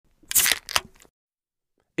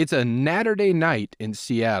It's a Natterday night in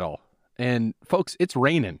Seattle. And folks, it's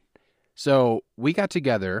raining. So we got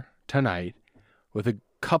together tonight with a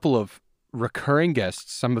couple of recurring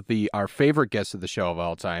guests, some of our favorite guests of the show of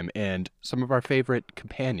all time, and some of our favorite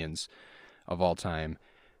companions of all time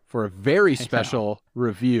for a very special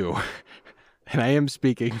review. And I am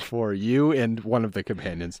speaking for you and one of the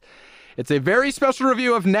companions. It's a very special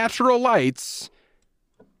review of Natural Lights.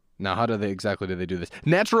 Now, how do they do this?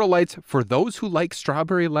 Natural Lights for those who like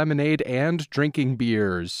strawberry lemonade and drinking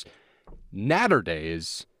beers.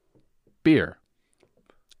 Natterday's beer.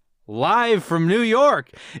 Live from New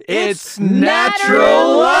York, it's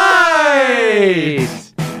Natural Light!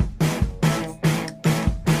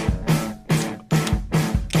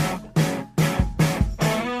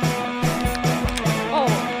 Oh,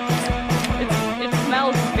 it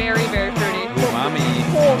smells very, very fruity. Umami.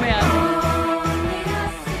 Oh, man.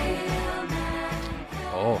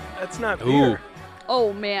 Oh, That's not Ooh. beer.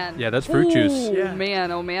 Oh, man. Yeah, that's fruit juice. Oh, Yeah.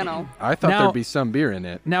 man. Oh, man. Oh. I thought Now- there'd be some beer in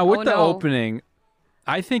it. Now, with Oh, the no. opening,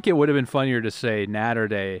 I think it would have been funnier to say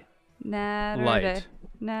Natterday. Natterday. Light.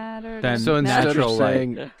 Natterday. Then So Natural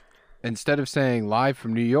Light. instead of saying live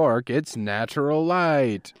from New York, it's Natural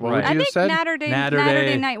Light. What Right. would I you have think said?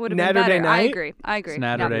 Natterday night would have been Natterday better. I night? agree. It's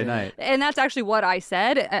Natterday Yeah. night. And that's actually what I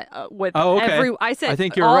said. With Oh, okay. I said. I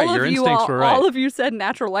think you're all right. of Your you instincts were right. All of you said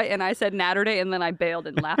Natural Light, and I said Natterday, and then I bailed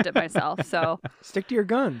and laughed at myself. So Stick to your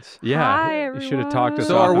guns. Yeah, Hi, you should have talked us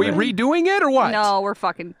So off are of we it. redoing it or what? no, we're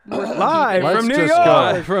Live Let's from New just York. go.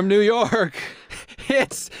 Live from New York.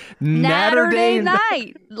 It's Natterday Natterday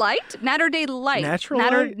night light. Natterday light. Natural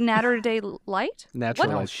Light? Natterday light. Natural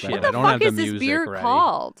What? Light. Shit, What I the don't fuck have the is this music beer ready.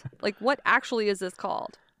 called? Like, what actually is this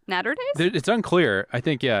called? Natterday's? It's unclear. I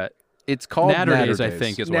think, yeah. It's called Natterdays, I Natterdays.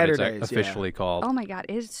 think, is what it's Natterdays, officially called. Oh my god,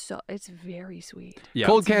 it's very sweet. Yeah.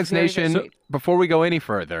 Cold It's Cans very, Nation, very sweet. before we go any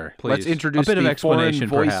further, let's Please. introduce A bit of the foreign explanation,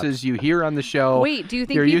 voices perhaps. you hear on the show. Wait, do you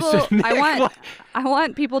think You're used people? to I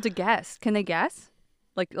want people to guess. Can they guess?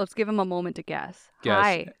 Like, let's give them a moment to guess. Guess.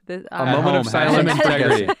 Hi. This, A At moment home, of silence Have some for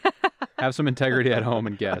integrity. Have some integrity at home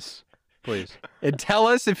and guess, please. And tell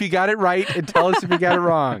us if you got it right and tell us if you got it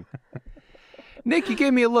wrong. Nick, you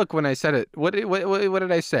gave me a look when I said it. What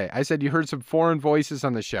did I say? I said you heard some foreign voices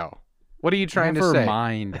on the show. What are you trying Never to say?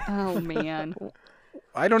 mind. Oh man.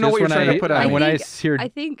 I don't know what you're Just trying to put on. when I think- hear, I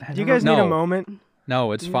think. Do you guys need No. a moment?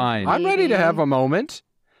 no, it's fine. I'm ready to Maybe. have a moment.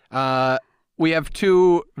 We have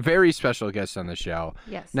two very special guests on the show.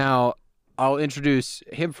 Yes. Now, I'll introduce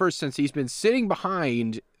him first since he's been sitting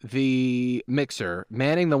behind the mixer,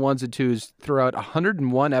 manning the ones and twos throughout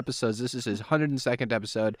 101 episodes. This is his 102nd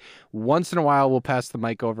episode. Once in a while, we'll pass the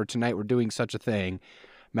mic over. Tonight, we're doing such a thing.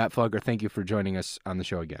 Matt Flugger, thank you for joining us on the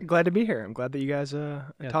show again. Glad to be here. I'm glad that you guys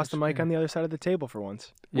tossed the mic sure. on the other side of the table for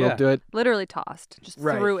once. We'll Yeah. do it. Literally tossed. Just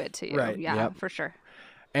Right. threw it to you. Right. Yeah, Yep. for sure.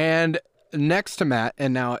 And next to Matt,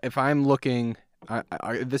 and now if I'm looking,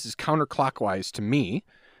 this is counterclockwise to me,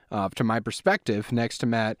 to my perspective, next to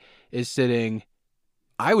Matt is sitting,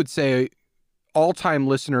 I would say, all-time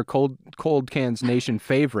listener, Cold Cans Nation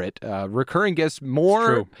favorite, recurring guest, It's more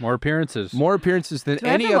true. More appearances. appearances than Do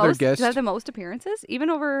I have any the other most, guest. Do I have the most appearances, even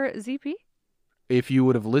over ZP? If you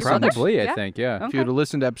would have listened, Probably, I Yeah. think, yeah. if Okay. you would have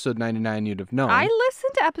listened to episode 99, you'd have known. I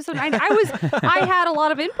listened to episode 9. I had a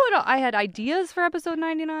lot of input. I had ideas for episode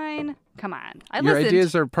 99. Come on. I Your listened.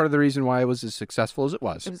 ideas are part of the reason why it was as successful as it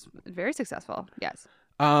was. It was very successful. Yes.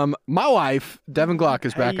 My wife, Devin Glock,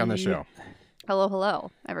 is back on the Hey. show.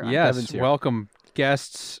 Hello, everyone. Yes, Evan's here. welcome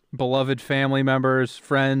guests, beloved family members,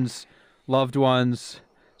 friends, loved ones,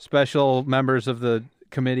 special members of the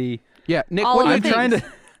committee. Yeah, Nick, All what of are the you I'm trying to.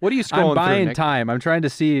 What are you scrolling I'm buying through, Nick? time. I'm trying to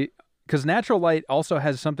see because Natural Light also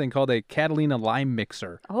has something called a Catalina lime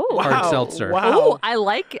mixer, Oh. hard seltzer, Wow. Oh,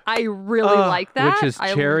 I really like that. which is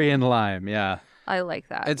cherry and lime. Yeah, I like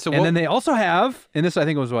that. And so and what, then they also have, and this I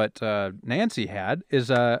think was what Nancy had, is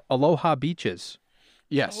Aloha Beaches.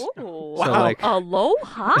 yes. Oh. So like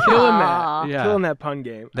Aloha. Killing that. Yeah. Killing that pun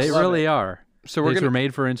game. they Love really it. are. So we're These gonna were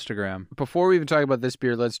made for Instagram. before we even talk about this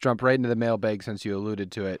beer, let's jump right into the mailbag since you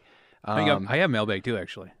alluded to it. I have mailbag too,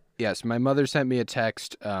 actually. Yes, my mother sent me a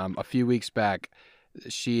text a few weeks back.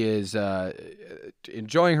 She is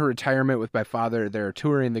enjoying her retirement with my father. They're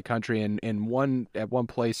touring the country, and at one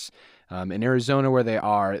place in Arizona where they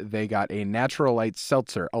are, they got a Natural Light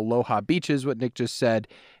seltzer, Aloha Beaches, what Nick just said,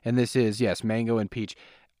 and this is yes, mango and peach.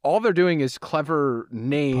 All they're doing is clever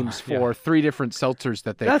names Yeah. for three different seltzers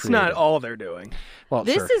that they. That's not created. all they're doing. Well,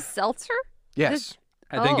 This sure. is seltzer? Yes.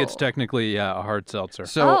 I think it's Oh. technically a hard seltzer.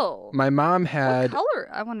 So Oh. my mom What had. color?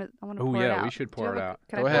 I want to Oh, pour it yeah, out. we should Do you pour have it a- out.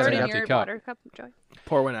 Can Go I ahead, pour it's it an in empty your cup. water cup, Joy?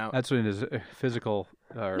 Pour one out. That's what it is, a physical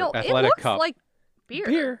or No, it athletic looks cup. like beer.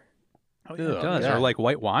 Beer. It does, yeah. or like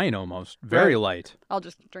white wine almost. Very light. I'll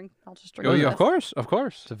just drink. Oh, yeah, this. of course, of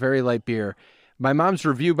course. It's a very light beer. My mom's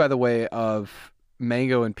review, by the way, of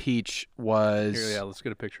mango and peach was Here, yeah, let's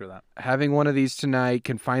get a picture of that. having one of these tonight.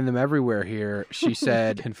 Can find them everywhere here. She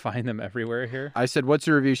said. Can find them everywhere here. I said, "What's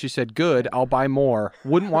your review?" She said, "Good. I'll buy more.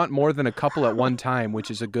 Wouldn't want more than a couple at one time, which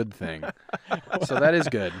is a good thing." So that is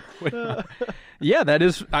good. Yeah, that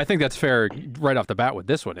is. I think that's fair right off the bat with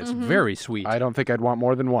this one. It's very sweet. I don't think I'd want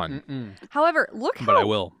more than one. However, look how. But I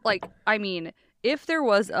will. Like, I mean, if there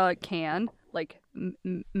was a can like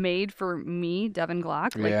made for me, Devin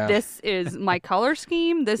Glock, like Yeah. this is my color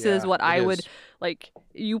scheme. This is Yeah, what it I would is. like.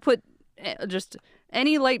 You put just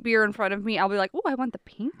any light beer in front of me, I'll be like, oh, I want the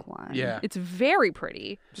pink one. Yeah. It's very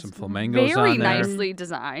pretty. Some It's flamingos very on there. nicely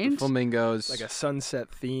designed. Flamingos. Like a sunset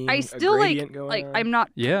theme. I a still like gradient going like on. I'm not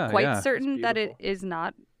Yeah, quite yeah. certain that it beautiful. is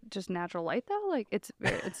not just natural light though. Like it's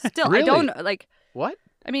still I Really? don't like. What?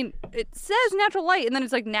 I mean, it says natural light, and then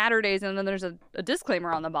it's like Natter Days, and then there's a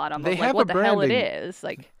disclaimer on the bottom They of have like what a the hell it branding. is.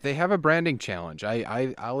 Like, They have a branding challenge.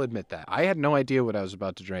 I'll admit that. I had no idea what I was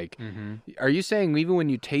about to drink. Mm-hmm. Are you saying even when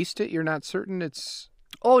you taste it, you're not certain it's?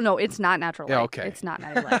 oh no, it's not natural light. Yeah, okay. It's not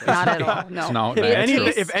natural light. Not at all. No. It's not It natural.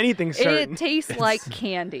 tastes- if anything's certain. It tastes like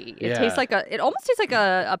candy. It Yeah. tastes like it almost tastes like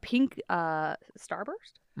a pink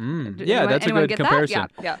Starburst. Yeah, Anyone- that's a anyone good get comparison.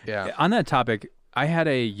 That? Yeah. Yeah. On that topic, I had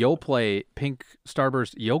a Yoplait pink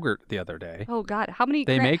Starburst yogurt the other day. Oh God, how many?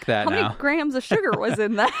 They make that how now. many grams of sugar was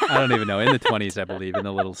in that? I don't even know. In the 20s, I believe, in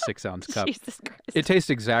a little 6-ounce cup. Jesus Christ. It tastes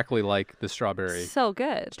exactly like the strawberry so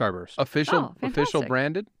good. Starburst. Official fantastic.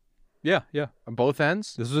 branded Yeah, yeah. on both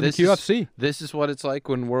ends. This is in the QFC. This is what it's like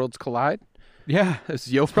when worlds collide. Yeah. It's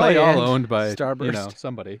Yoplait Probably all and owned by Starburst.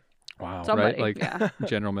 somebody, Wow. Somebody, right? Like yeah.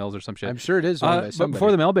 General Mills or some shit. I'm sure it is. Owned by But somebody.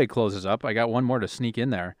 before the mailbag closes up, I got one more to sneak in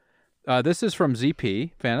there. This is from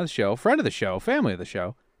ZP, fan of the show, friend of the show, family of the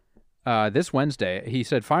show. This Wednesday, he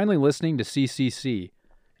said, finally listening to CCC.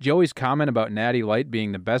 Joey's comment about Natty Light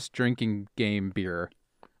being the best drinking game beer.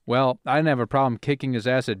 Well, I didn't have a problem kicking his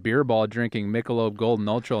ass at beer ball drinking Michelob Golden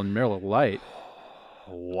Ultra and Miller Lite.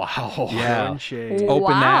 Wow. Yeah. Throwing shade.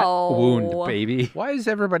 Open that Wow. wound, baby. Why does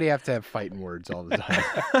everybody have to have fighting words all the time?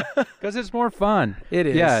 Because it's more fun. It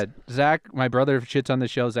is. Yeah, Zach, my brother, shits on the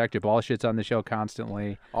show. Zach Jabal shits on the show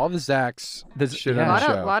constantly. All the Zachs This- shit yeah. on the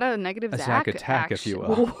show. lot of negative A Zach Zach attack, if you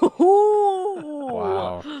action.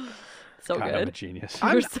 Wow. So God, I'm a good. genius.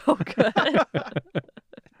 You're so good.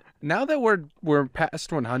 Now that we're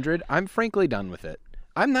past 100, I'm frankly done with it.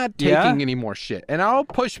 I'm not Yeah? taking any more shit, and I'll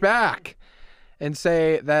push back and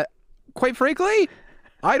say that, quite frankly,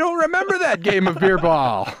 I don't remember that game of beer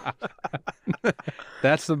ball.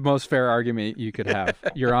 That's the most fair argument you could have.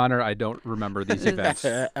 Your Honor, I don't remember these events.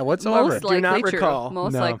 Whatsoever. Most likely not true. recall.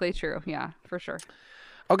 Most No. likely true. Yeah, for sure.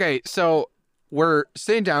 Okay, so we're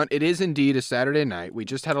sitting down. It is indeed a Saturday night. We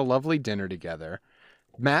just had a lovely dinner together.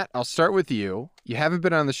 Matt, I'll start with you. You haven't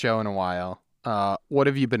been on the show in a while. What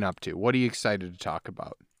have you been up to? What are you excited to talk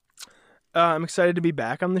about? I'm excited to be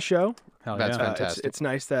back on the show. Hell That's yeah. fantastic. It's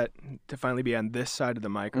nice to finally be on this side of the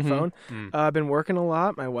microphone. Mm. I've been working a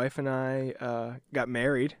lot. My wife and I got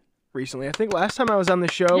married recently. I think last time I was on the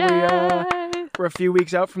show, Yay! we're a few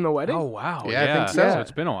weeks out from the wedding. Oh wow. Yeah, I think so.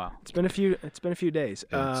 It's been a while. It's been a few days.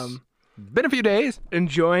 Been a few days.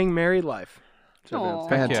 Enjoying married life. So Aw.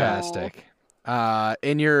 Fantastic.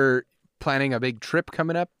 And you're planning a big trip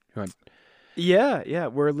coming up? You want- yeah,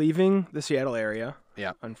 we're leaving the Seattle area. Yeah.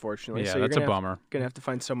 Yeah, Unfortunately, so you're that's a gonna bummer. Gonna have to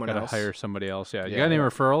find someone Gotta else. hire somebody else. Yeah. You Yeah. got any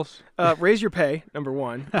referrals? Raise your pay, number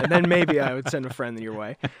one, and then maybe I would send a friend your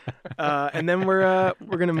way. And then we're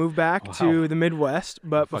gonna move back Wow. to the Midwest.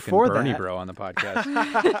 But Fucking before Bernie that, bro on the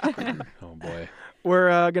podcast. Oh, boy.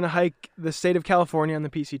 we're gonna hike the state of California on the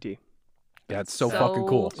PCT. That's so fucking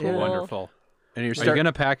cool. cool. Wonderful. And you're Are you starting.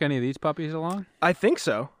 gonna pack any of these puppies along? I think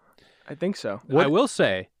so. I will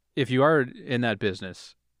say, if you are in that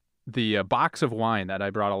business, the box of wine that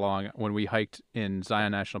I brought along when we hiked in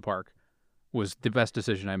Zion National Park was the best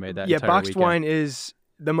decision I made that Yeah, entire boxed weekend. wine is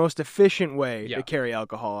the most efficient way Yeah. to carry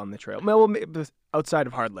alcohol on the trail. Well, outside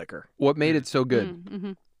of hard liquor. What made it so good?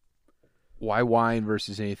 Mm-hmm. Why wine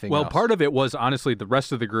versus anything Well, else? part of it was honestly the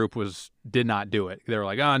rest of the group did not do it. They were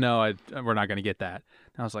like, "Oh no, we're not going to get that."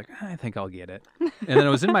 And I was like, "I think I'll get it." And then it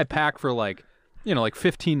was in my pack for like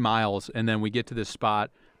 15 miles, and then we get to this spot.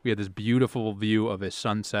 We had this beautiful view of a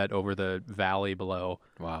sunset over the valley below,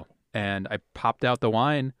 Wow. and I popped out the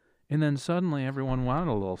wine, and then suddenly everyone wanted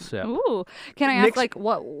a little sip. Ooh, can I ask, Nick's-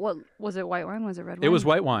 what was it? White wine? Was it red wine? It was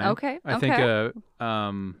white wine. Okay, I okay. think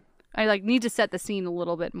I like need to set the scene a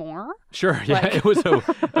little bit more. Sure. Yeah. Like- It was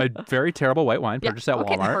a very terrible white wine purchased at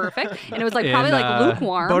okay, Walmart. perfect. And it was like And, probably like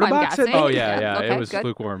lukewarm. Boda I'm Box had- guessing. Oh yeah. Okay, It was good.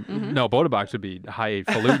 lukewarm. Mhm. No, Boda Box would be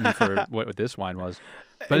highfalutin for what this wine was,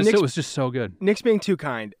 but And it Nick's- was just so good. Nick's being too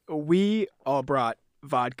kind. We all brought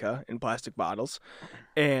vodka in plastic bottles,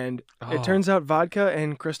 and Oh. it turns out vodka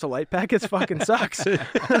and Crystal Light packets fucking sucks.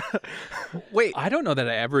 Wait, I don't know that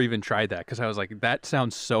I ever even tried that because I was like, that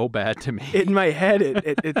sounds so bad to me. In my head,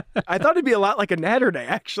 I thought it'd be a lot like a Natter Day,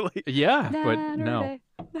 actually. Yeah, but no,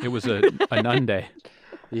 it was a nun day.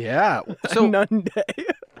 yeah. So So, Nun Day.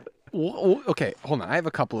 okay, hold on. I have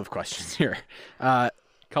a couple of questions here.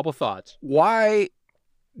 Couple thoughts. Why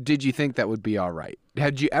did you think that would be all right?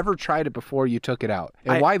 Had you ever tried it before you took it out?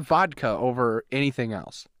 And why vodka over anything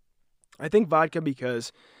else? I think vodka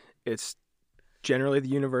because it's generally the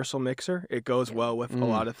universal mixer. It goes well with a Mm.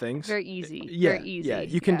 lot of things. Very easy. Yeah, Very easy. yeah.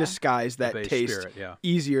 You can yeah. disguise The that base taste spirit, yeah.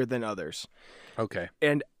 easier than others. Okay.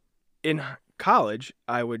 And in college,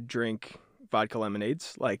 I would drink vodka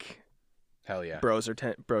lemonades like Hell yeah. bros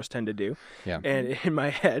tend to do. Yeah. And in my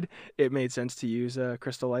head, it made sense to use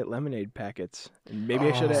Crystal Light lemonade packets. And maybe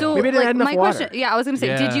I should have. So maybe I didn't like add enough my water. question, yeah, I was gonna say,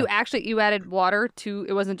 did Yeah. you added water to?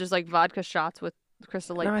 It wasn't just like vodka shots with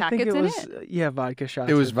Crystal Light No, I packets think it in was it. vodka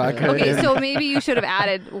shots. It was with, vodka Okay, and- so maybe you should have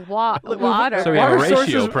added water. So we have a Water source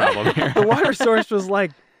ratio is- problem here. the water source was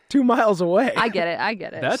like 2 miles away. I get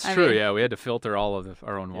it. That's I true. mean, Yeah, we had to filter all of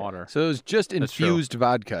our own water. So it was just That's true. infused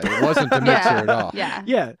vodka. It wasn't a mixer Yeah, at all.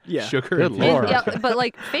 yeah. Yeah. Sugar. Good infused Lord. Yeah, vodka. but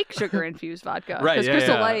like fake sugar infused vodka. Right, Because yeah,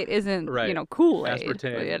 Crystal yeah. Light isn't, Right. Kool-Aid.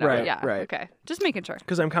 Aspartame. You know, Right, yeah. right. Okay. Just making sure.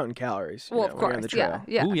 Because I'm counting calories. Well, of when you're on the course. Yeah. trail.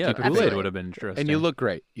 Yeah. Ooh, yeah, Keep it Kool-Aid absolutely. would have been interesting. And you look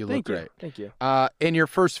great. You look Thank you. great. Thank you. And your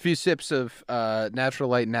first few sips of Natural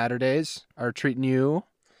Light Natter Days are treating you.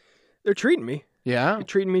 They're treating me. Yeah. They're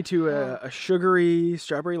treating me to a sugary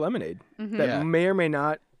strawberry lemonade Mhm. that Yeah. may or may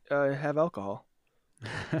not have alcohol.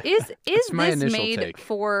 Is my this initial made take.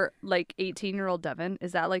 for like 18-year-old Devin?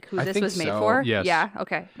 Is that like who I this think was made so. for? Yes. Yeah.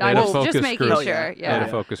 Okay. They I had a was just focus making group. Hell yeah. sure. They had Yeah.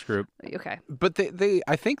 a focus group. Okay. But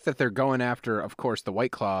I think that they're going after, of course, the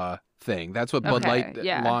White Claw thing. That's what Bud Okay, Light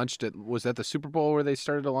yeah. launched. Was that the Super Bowl where they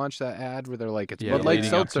started to launch that ad where they're like, it's Yeah, Bud Light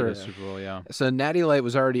leading up to Seltzer. the Super Bowl, yeah. So Natty Light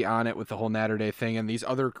was already on it with the whole Natter Day thing and these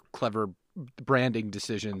other clever branding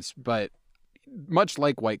decisions. But much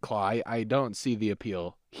like White Claw, I don't see the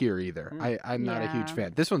appeal here either. I'm not a huge Yeah.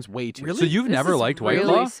 fan. This one's way too. Really? So you've This never is liked White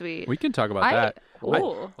really Claw? sweet. We can talk about that.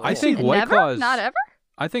 Ooh. I think Never? White Claw is Not ever?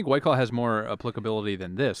 I think White Claw has more applicability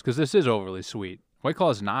than this because this is overly sweet. White Claw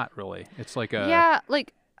is not really. It's like a Yeah,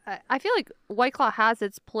 like I feel like White Claw has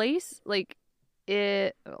its place, like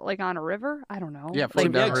it like on a river. I don't know. Yeah, like,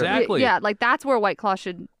 floating down yeah, the river. exactly. Yeah, like that's where White Claw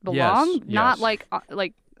should belong. Not yes.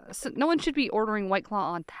 like no one should be ordering White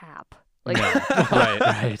Claw on tap. Like No.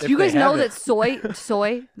 right. If you guys they know have that it.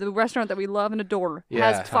 soy, the restaurant that we love and adore,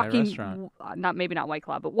 Yeah, has Thai fucking restaurant. not maybe not White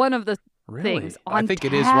Claw, but one of the Really? things I on think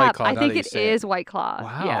tap. it is White Claw, I now think that you it say it. is White Claw.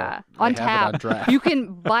 Wow. Yeah, They on have it tap. on draft. You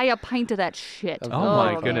can buy a pint of that shit. Oh Oh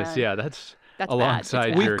my God. goodness, yeah, that's That's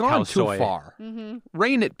alongside We've your gone cow too soy. far. Mm-hmm.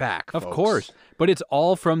 Rein it back, Of folks. course. But it's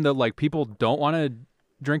all from the like people don't want to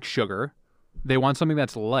drink sugar. They want something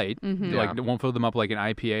that's light. Mhm. Like Yeah. it won't fill them up like an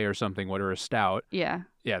IPA or something, whatever, a stout. Yeah.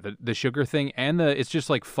 Yeah, the sugar thing and it's just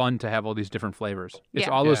like fun to have all these different flavors. It's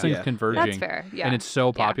Yeah. all those Yeah. things Yeah. converging. That's fair. Yeah. And it's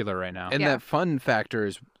so Yeah. popular right now. And Yeah. that fun factor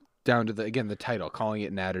is down to the title, calling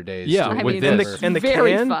it Natter Days. Yeah, to I with mean, this. it's And the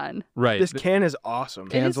very can? fun. right. This can is awesome.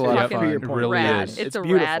 It Can's is a lot of fucking fun. Your It point. really rad. is. It's a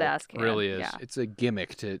beautiful. rad ass can. Really is. Yeah. It's a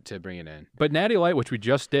gimmick to bring it in. But Natty Light, which we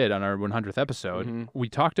just did on our 100th episode, Mhm. we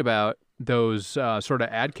talked about those sort of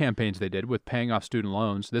ad campaigns they did with paying off student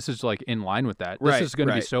loans. This is like in line with that. Right, this is going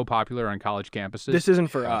to be right. so popular on college campuses. This isn't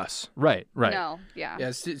for us. right. No. Yeah. Yeah,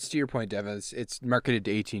 it's to your point, Devin. It's marketed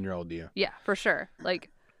to 18-year-old you. Yeah, for sure.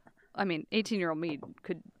 Like, I mean, 18-year-old me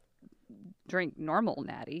could drink normal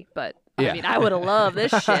natty, but Yeah. I mean, I would have loved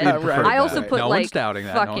this shit. Right, I also right. put No one's like doubting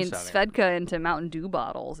that. No fucking one's doubting Svedka into Mountain Dew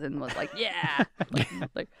bottles and was like, yeah,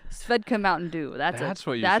 like Svedka Mountain Dew. That's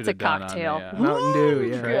what you that's a should have done on cocktail. the, Mountain Dew,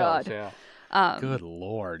 yeah. God. Yeah. Good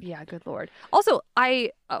Lord. Yeah, good lord. Also,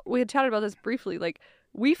 we had chatted about this briefly. Like,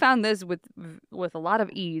 we found this with a lot of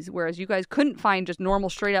ease, whereas you guys couldn't find just normal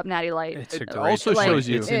straight up natty light. It's a It great also point. shows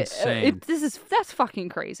you- It's It- insane. that's fucking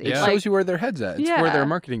crazy. It Yeah. shows you where their head's at. It's where Yeah. their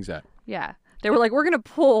marketing's at. Yeah. They were like, we're going to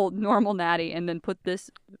pull normal natty and then put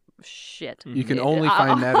this shit You can i- only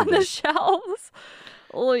find Natter on the Days. shelves.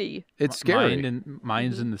 Oy. It's scary.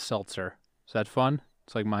 Mine's in the seltzer. Is that fun?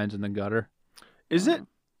 It's like mine's in the gutter. Is it?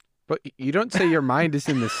 But you don't say your mind is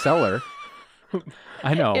in the cellar.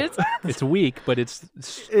 I know. It's, It's weak, but it's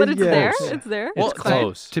but it's Yeah. there. It's- It's there. It's Well,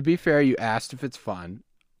 close. To be fair, you asked if it's fun.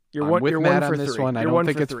 You're I'm one. with You're Matt one for on this three. one. I You're don't one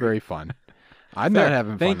think for it's three. very fun. I'm Fair. not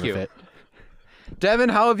having fun Thank with you. it. Devin,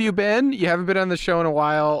 how have you been? You haven't been on the show in a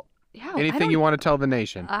while. Yeah. Anything you want to tell the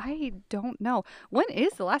nation? I don't know. When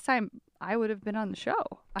is the last time I would have been on the show?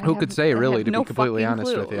 Who could say, really, to be no completely fucking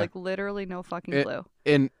honest clue. with you? Like literally no fucking It- clue.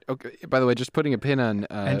 And okay, by the way, just putting a pin on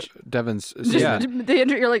Devin's Yeah. statement.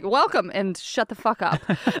 You're like, welcome, and shut the fuck up.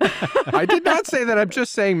 I did not say that. I'm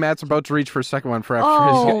just saying Matt's about to reach for a second one for after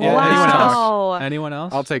Oh, his. Yeah, wow. Anyone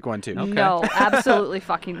else? I'll take one too. No, absolutely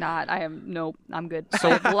fucking not. I'm good. I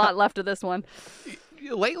have a lot left of this one.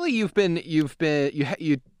 Lately, you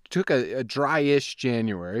took a dry-ish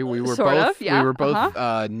January. We were Sort both of, yeah, we were both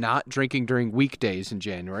not drinking during weekdays in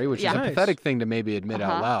January, which Yeah. is a Nice. pathetic thing to maybe admit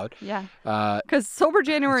out loud. Yeah. Uh, Because sober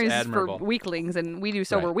January It's is for admirable. weaklings, and we do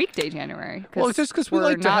sober Right. weekday January. Well, it's just 'cause we we're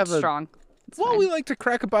like to not have a- strong. It's well, fine. we like to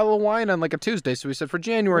crack a bottle of wine on like a Tuesday, so we said for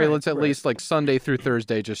January, Right, let's at right. least like Sunday through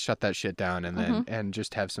Thursday, just shut that shit down and then Mm-hmm. and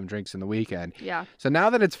just have some drinks in the weekend. Yeah. So now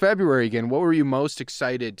that it's February again, what were you most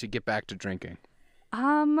excited to get back to drinking?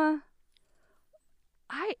 I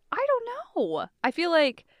don't know. I feel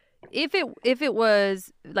like if it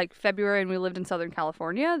was like February and we lived in Southern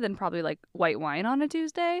California, then probably like white wine on a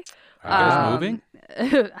Tuesday. Are you guys Um, moving?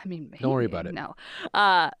 I mean, maybe, Don't worry about it. No.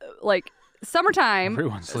 Like summertime.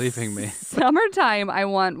 Everyone's leaving me. Summertime, I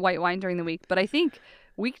want white wine during the week, but I think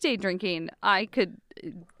weekday drinking, I could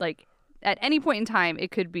like at any point in time,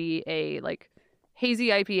 it could be a like hazy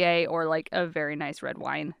IPA or like a very nice red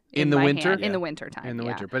wine In the my winter? hand, Yeah. in the winter time. In the yeah.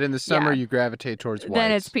 winter, but in the summer, Yeah. you gravitate towards whites.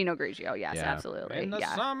 Then it's Pinot Grigio. Yes, Yeah. absolutely.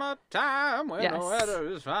 Yeah. summertime when Yes. weather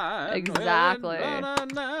is fine. Exactly. The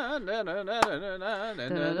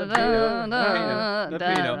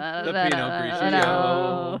Pinot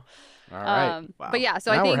Grigio. All right. But yeah,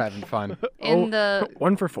 so now I think we're having fun. in the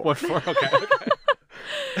One for four. What for? Okay.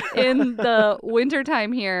 in the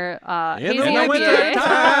wintertime here, In hazy the IPA. winter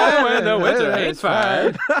time when the winter ain't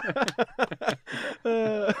fine.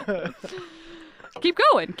 Keep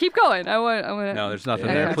going. I want. No, there's nothing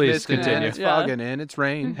And there. it's Please misting and continue. it's Yeah. fogging and it's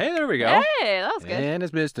rain. Hey, there we go. Hey, that was good. And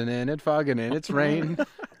it's misting and it's fogging and it's rain.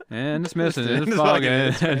 And it's missing. Misting, It's it's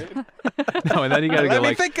fogging. fogging, No, and then you gotta go Let me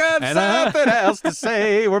like. think of and I- something else to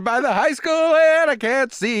say. We're by the high school and I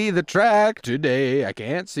can't see the track today. I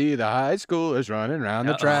can't see the high schoolers running around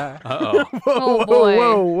the track. Uh-oh. Oh boy,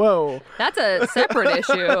 Whoa. that's a separate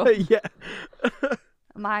issue. Yeah.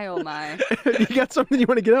 My oh my. You got something you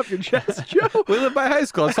want to get off your chest, Joe? We live by high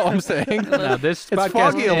school. That's all I'm saying. Now, this It's podcast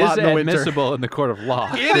foggy a lot is in the winter. admissible in the court of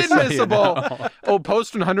law. just so you Inadmissible. know. Oh,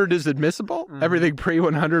 post 100 is admissible. Everything pre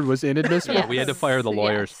 100 was inadmissible. Yes. We had to fire the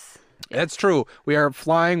lawyers. Yes. That's true. We are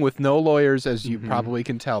flying with no lawyers, as you probably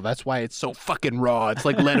can tell. That's why it's so fucking raw. It's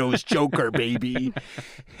like Leto's Joker, baby.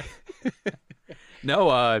 No,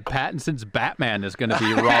 Pattinson's Batman is going to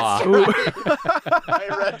be raw. I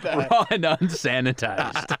read that. Raw and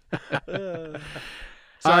unsanitized.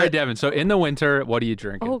 Sorry, Devin. So in the winter, what are you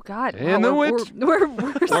drinking? Oh God. In Wow, the we're, winter- we're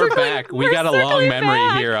We're circling- back. We we're got a long circling memory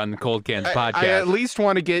back. here on the Cold Cans podcast. I at least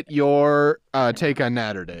want to get your take on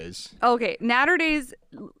Natter Days. Okay, Natter Days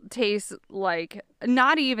tastes like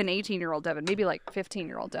not even 18-year-old Devin, maybe like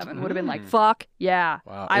 15-year-old Devin would have been like, "Fuck yeah!"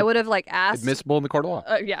 Wow. I would have like asked. Admissible in the court of law.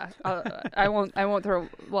 Yeah, I won't throw.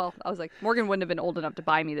 Well, I was like, Morgan wouldn't have been old enough to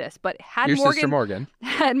buy me this, but had Your Morgan, sister Morgan.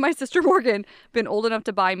 had my sister Morgan been old enough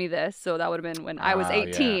to buy me this, so that would have been when I was Oh,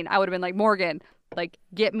 18. I would have been like, Morgan, like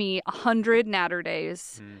get me 100 Natter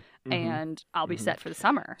Days, and I'll be set for the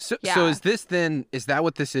summer. So, yeah. so is this then? Is that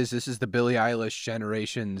what this is? This is the Billie Eilish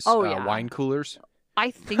generation's Oh, yeah. wine coolers. I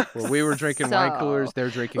think Where we were drinking so. wine coolers, they're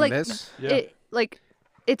drinking Like, this.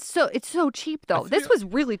 It's so cheap though. This was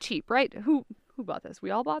really cheap, right? Who bought this? We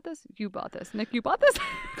all bought this. You bought this. Nick, you bought this.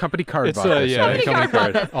 Company card It's bought this. yeah, Company company card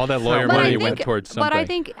card. bought this. All that lawyer But I money think- went towards something. But I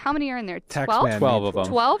think how many are in there? Tax 12? man 12 needs of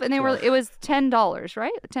them. 12, and it was $10,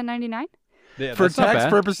 right? $10.99. Yeah, For that's not tax bad.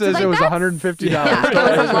 purposes, like, it was that's- $150. Yeah,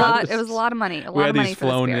 it was a lot. It was a lot of money. A We lot had of money these for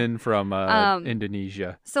this flown beer. in from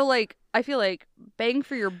Indonesia. So like, I feel like bang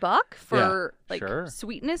for your buck for like sure.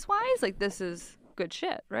 sweetness wise, like this is good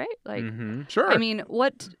shit, right? Like, Mm-hmm. Sure. I mean,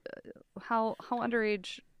 what? How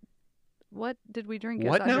underage? What did we drink? as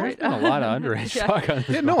What now? underage? A lot of underage Yeah. talk on this.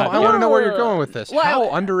 Yeah, no, podcast. I want to know where you're going with this. Well, How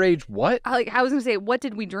underage? What? I was gonna say, what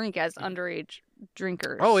did we drink as underage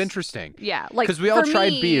drinkers? Oh, interesting. Yeah, like 'Cause we all for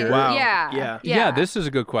tried me, beer. Wow. Yeah, Yeah. This is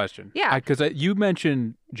a good question. Yeah. Because you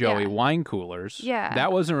mentioned Joey, Yeah. wine coolers. Yeah.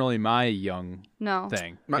 That wasn't really my young No.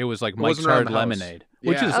 thing. My- It was like it Mike's wasn't around Hard the house. Lemonade,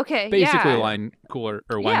 which Yeah. is Okay. basically yeah. a wine cooler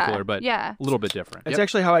or wine Yeah, cooler, but yeah. a little bit different. That's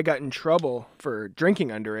actually how I got in trouble for drinking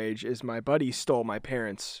underage. Is my buddy stole my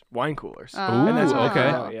parents' wine coolers, and that's how I okay.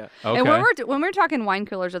 found out. Yeah. Okay. And when we're talking wine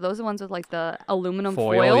coolers, are those the ones with like the aluminum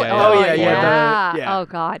Foil, foil? yeah, yeah. Oh, Oh, yeah, yeah, yeah. Oh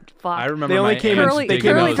God, fuck. I remember They only my came in aunts curly,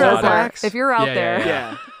 digging curly those four out. Gopher. packs. If you're out Yeah, there,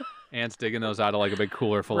 Yeah. Ants digging those out of like a big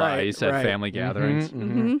cooler full Right, of ice at right. family gatherings.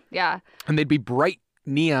 hmm yeah, And they'd be bright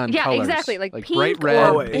neon yeah, colors. exactly, like pink bright red. or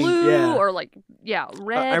Always. blue Yeah. or like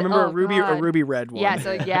red. I remember oh, a God. ruby red one. Yes,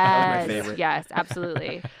 That was my yes, favorite. yes,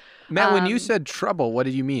 absolutely. Matt, when you Um, said trouble, what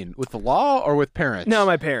did you mean? With the law or with parents? No,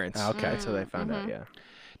 my parents. Okay. That's how they found out. Mhm. Yeah.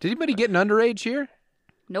 Did anybody get an underage here?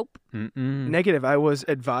 Nope. Mm-mm. Negative. I was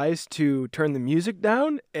advised to turn the music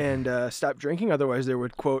down and stop drinking, otherwise there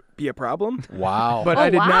would quote be a problem. Wow. But Oh, I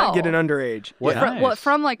did not get wow. an underage. What- Yeah. Nice. What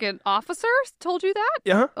from like an officer told you that?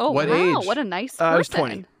 Yeah. Oh What wow, age? what a nice person. I was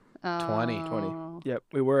 20. 20. 20. Yep.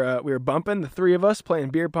 We were bumping, the three of us playing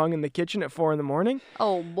beer pong in the kitchen at 4 a.m,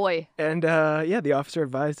 Oh boy. and the officer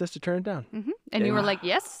advised us to turn it down. And you were Yeah. like,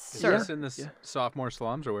 yes, Is sir. this in the sophomore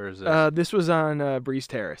slums or where is this? This was on Breeze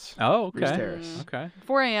Terrace. oh, Breeze okay. Terrace. Okay.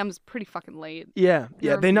 4 a.m. is pretty fucking late. Yeah.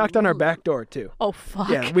 Yeah. You're They knocked on our rude. back door too. Oh fuck.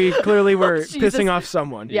 Yeah. We clearly were Jesus. pissing off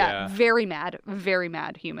someone. Yeah, Yeah. very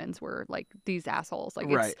mad humans were like these assholes. Like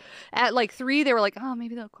Right. it's at like 3 they were like, oh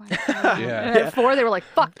maybe they'll quiet down. Yeah. And at 4 they were like,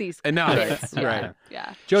 fuck these Enough. kids. Yeah. Right.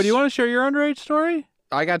 Yeah. Joe, do you want to share your underage story?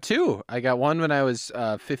 I got two. I got one when I was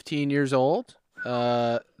 15 years old.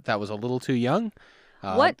 That was a little too young.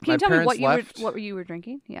 What can my you tell me parents left. what you were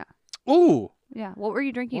drinking? Yeah. Ooh, Yeah. What were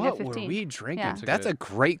you drinking what at 15? were we drinking? Yeah. That's a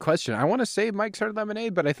great question. I want to say Mike's Hard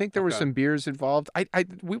Lemonade, but I think there were Okay. some beers involved.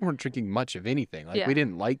 We weren't drinking much of anything. Like Yeah. we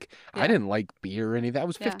didn't like. Yeah. I didn't like beer or anything. I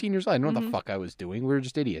was Yeah. 15 years old. I didn't know what Mhm. the fuck I was doing. We were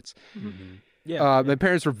just idiots. Yeah. My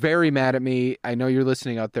parents were very mad at me. I know you're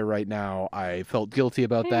listening out there right now. I felt guilty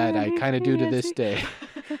about that. I kind of do to this day.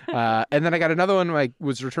 And then I got another one when I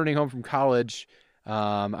was returning home from college.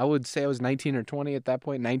 I would say I was 19 or 20 at that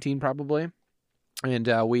point, 19 probably. And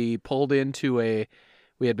we pulled into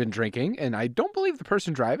we had been drinking, and I don't believe the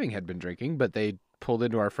person driving had been drinking, but they pulled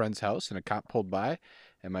into our friend's house, and a cop pulled by,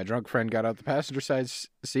 and my drunk friend got out the passenger side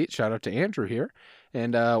seat, shout out to Andrew here,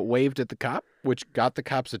 and waved at the cop, which got the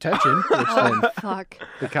cop's attention, which then Oh fuck.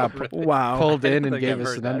 the cop Wow. pulled in I and think gave I've us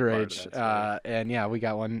heard an that part of underage. that story. And yeah, we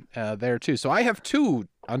got one there too. So I have two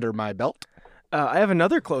under my belt. I have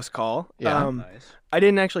another close call. Yeah. Nice. I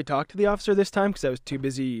didn't actually talk to the officer this time because I was too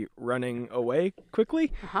busy running away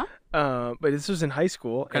quickly. Uh-huh. But this was in high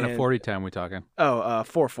school. What kind of and- 40 time we talking?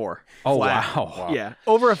 4-4. Oh, Flat. wow. Yeah.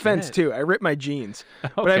 Over a fence, too. I ripped my jeans.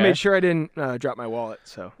 But I Okay. made sure I didn't drop my wallet,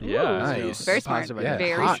 so. Yeah. Nice. Very smart. Positive Yeah,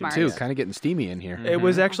 Very hot smart. too. Kind of getting steamy in here. It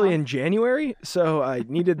was Mhm. actually in January, so I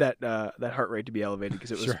needed that heart rate to be elevated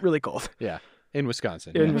because it was Sure. really cold Yeah, in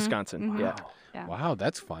Wisconsin. in yeah. Wisconsin. Mhm. Yeah. Yeah. Wow,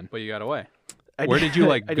 that's fun. But you got away. I Where did you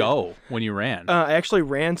I did. go when you ran? I actually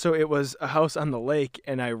ran, so it was a house on the lake,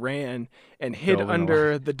 and I ran and hid Dove in the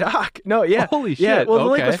under the dock. No, yeah. Holy Yeah, shit, well, the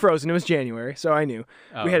lake okay. was frozen. It was January, so I knew.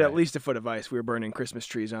 Oh, We had right. at least a foot of ice. We were burning Christmas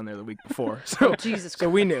trees on there the week before. So Jesus so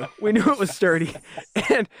we knew. We knew it was sturdy.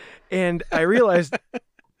 And I realized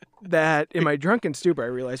that in my drunken stupor, I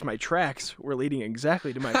realized my tracks were leading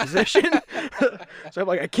exactly to my position. So I'm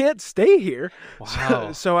like, I can't stay here.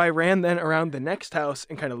 Wow. So I ran then around the next house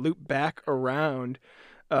and kind of looped back around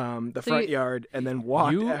the So front you- yard and then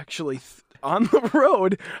walked You- actually on the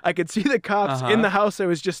road. I could see the cops Uh-huh. in the house I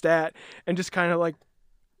was just at and just kind of like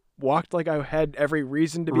walked like I had every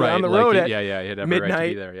reason to be right, on the like road you- at yeah, you had every right to midnight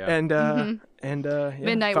be there, yeah. and yeah,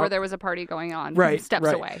 Midnight found- where there was a party going on. Right, Steps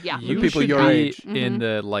right. away. Yeah. You people should your be age. in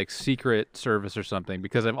the like Secret Service or something,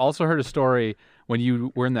 because I've also heard a story when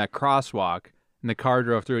you were in that crosswalk and the car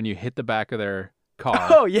drove through and you hit the back of their car.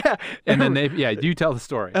 Oh yeah, And then you tell the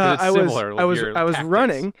story. 'cause it's I was similar with your I was tactics.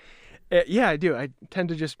 running. Yeah, I do. I tend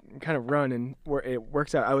to just kind of run, and it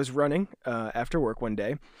works out. I was running after work one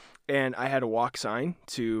day, and I had a walk sign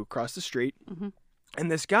to cross the street, Mhm.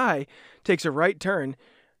 and this guy takes a right turn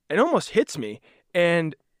and almost hits me,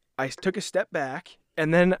 and I took a step back,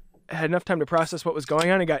 and then had enough time to process what was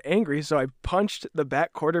going on and got angry, so I punched the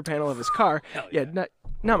back quarter panel of his car. Yeah,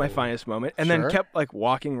 not my finest moment, and Sure. then kept like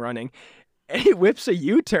walking, running, and he whips a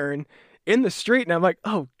U-turn in the street, and I'm like,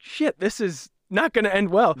 oh shit, this is not going to end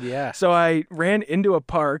well. Yeah. So I ran into a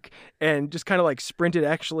park and just kind of like sprinted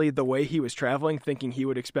actually the way he was traveling, thinking he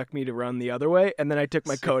would expect me to run the other way, and then I took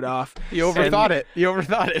my coat off. You overthought it. You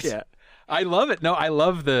overthought it. Yeah. I love it. No, I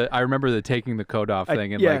love I remember the taking the coat off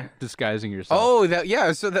thing and yeah. like disguising yourself. Oh, that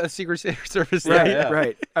yeah. So the Secret Service. Right, yeah.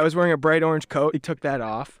 right. I was wearing a bright orange coat. He took that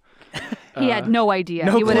off. He had no idea.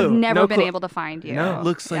 no he would have clue. never No been clue. able to find you. No.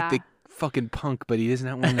 Looks like Yeah. the fucking punk, but he does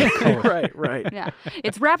not want that color. Right. Yeah,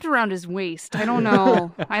 it's wrapped around his waist. I don't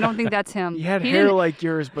know. I don't think that's him. He had He hair didn't- like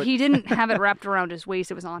yours, but He didn't have it wrapped around his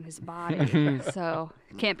waist. It was on his body. So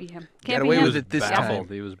can't be him. Can't Got be away him. with it this baffled.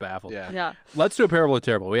 time. He was baffled. Yeah. Yeah. Let's do a parable or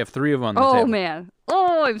terrible. We have 3 of them on the Oh table. man.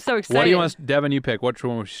 Oh, I'm so excited. What do you want, Devin? You pick. Which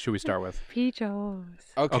one should we start with? Peachos.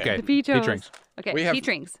 Okay. The Peachos. Peach rings. Okay. We have- Peach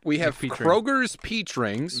rings. We have Peach ring. Kroger's peach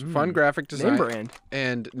rings, fun graphic design. name brand.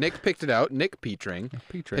 And Nick picked it out. Nick Peach ring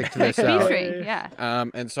Peach ring. picked this Peach out. ring. Yeah.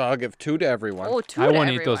 And so I'll give 2 to everyone. Oh, two. I to want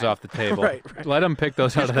to eat those everyone. off the table. Right. Let them pick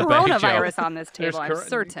those out of the bag, Joe. Coronavirus on this There's table. I'm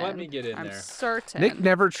certain. let me get in I'm there. certain. Nick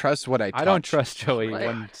never trusts what I touch. I don't trust Joey Like,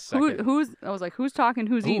 one second. I was like, who's talking?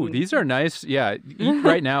 Who's Ooh, eating? these are nice. Yeah, eat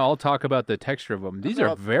right now. I'll talk about the texture of them. These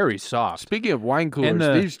are very soft. Speaking of wine coolers, And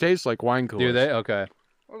the- these taste like wine coolers. Do they? Okay.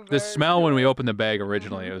 The smell when we opened the bag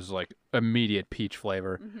originally, it was like immediate peach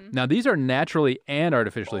flavor. Now these are naturally and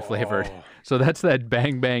artificially flavored, so that's that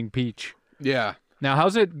bang bang peach. Yeah. Now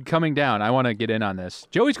how's it coming down? I want to get in on this.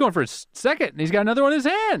 Joey's going for a second, and he's got another one in his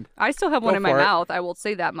hand. I still have one Go in my for it. mouth. I will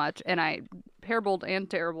say that much. And I parabled and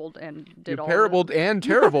terribled and did You all. parabled and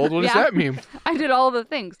terrible. What does Yeah. that mean? I did all the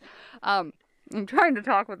things. I'm trying to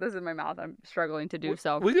talk with this in my mouth. I'm struggling to do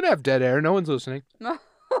so. We can have dead air. No one's listening.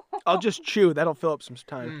 I'll just chew. That'll fill up some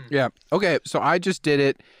time. Yeah. Okay. So I just did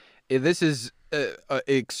it. This is an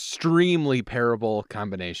extremely parable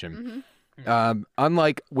combination.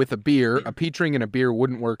 Unlike with a beer, a peach ring and a beer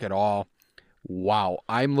wouldn't work at all. Wow.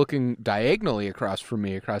 I'm looking diagonally across from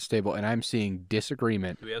me, across the table, and I'm seeing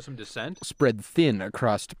disagreement Do we have some dissent? spread thin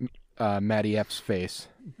across Matty F's face.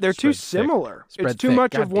 They're too Spread thick. similar. Spread It's too thick.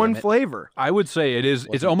 much God of one damn it. flavor. I would say it is. It's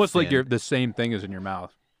Wasn't almost like thin. you're the same thing as in your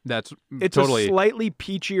mouth. That's It's totally. a slightly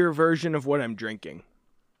peachier version of what I'm drinking.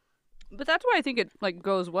 But that's why I think it like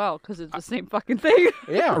goes well because it's the same fucking thing.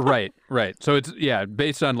 Yeah. Right, right. So it's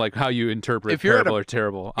based on like how you interpret If you're at parable a- or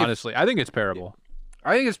terrible. Honestly, I think it's parable.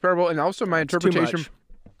 I think it's parable, and also my too interpretation. much.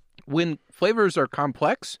 When flavors are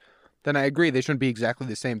complex, then I agree they shouldn't be exactly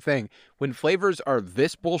the same thing. When flavors are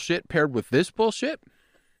this bullshit paired with this bullshit,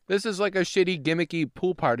 this is like a shitty gimmicky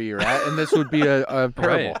pool party you're at, and this would be a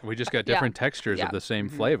parable. Right. We just got Yeah. different textures Yeah. of the same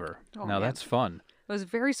flavor. Oh, now man. that's fun. It was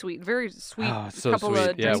very sweet, very sweet. Oh, it's so couple sweet.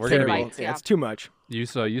 of Yeah, tasty we're gonna be- bites. Yeah, Yeah. it's too much. You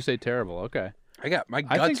say terrible. Okay. I got my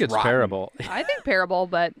guts I think it's rotten. parable. I think parable,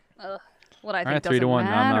 but what I think right, 3 doesn't to 1.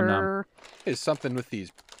 Nom, nom, nom. matter. There's something with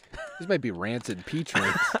these. These might be rancid peach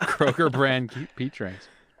rings. Kroger brand peach rings.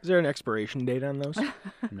 Is there an expiration date on those?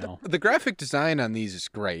 No. The graphic design on these is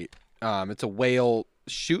great. It's a whale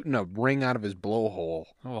shooting a ring out of his blowhole,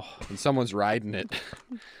 Oh, and someone's riding it.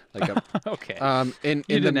 Like a, okay. and You and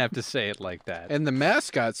didn't the, have to say it like that. and the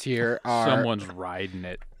mascots here are Someone's riding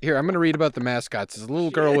it. here. I'm going to read about the mascots. It's a little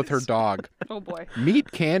girl with her dog. Oh boy.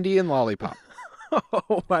 Meet Candy and Lollipop.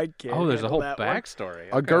 Oh, I can't. Oh, there's a handle whole that one. backstory.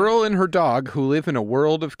 A girl and her dog who live in a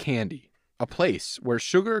world of candy, a place where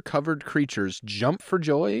sugar-covered creatures jump for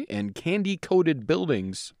joy and candy-coated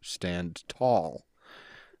buildings stand tall.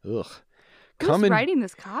 Ugh. Who's writing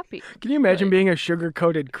this copy? Can you imagine being a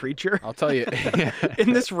sugar-coated creature I'll tell you.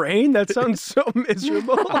 in this rain? That sounds so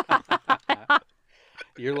miserable.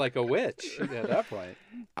 You're like a witch at that point.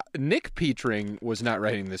 Nick Petring was not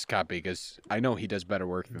writing this copy because I know he does better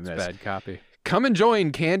work than It's this. bad copy. Come and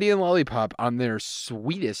join Candy and Lollipop on their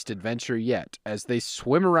sweetest adventure yet as they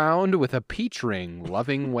swim around with a peach ring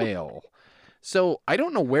loving whale. So I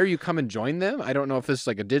don't know where you come and join them. I don't know if this is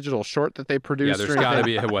like a digital short that they Yeah, produced. there's or got to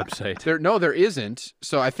anything. be a website. There isn't.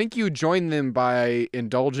 So I think you join them by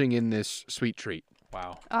indulging in this sweet treat.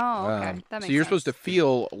 Wow. Oh, okay. That makes so you're supposed to sense.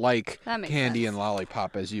 feel like That makes Candy sense. and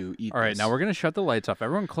Lollipop as you eat. All right, this. now we're going to shut the lights off.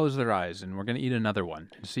 Everyone close their eyes, and we're going to eat another one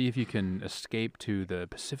and see if you can escape to the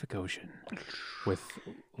Pacific Ocean with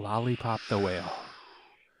Lollipop the whale.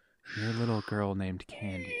 Your little girl named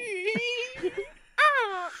Candy.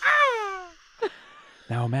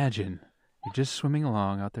 Now imagine you're just swimming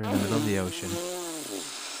along out there in the middle of the ocean.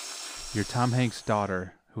 You're Tom Hanks'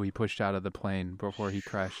 daughter, who he pushed out of the plane before he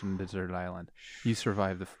crashed in the desert island. You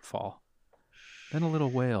survive the fall. Then a little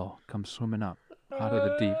whale comes swimming up out of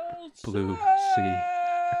the deep blue sea.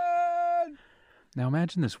 Now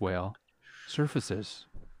imagine this whale surfaces,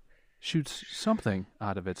 shoots something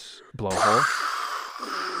out of its blowhole.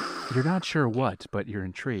 You're not sure what, but you're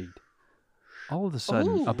intrigued. All of a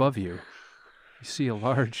sudden, above you, you see a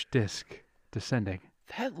large disc descending.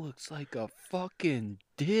 That looks like a fucking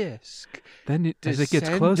disc. Then, as it gets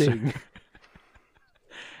closer, Descending.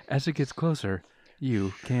 as it gets closer,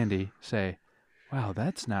 you, Candy, say, "Wow,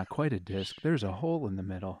 that's not quite a disc. There's a hole in the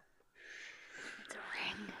middle." It's a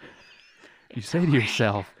ring. You say to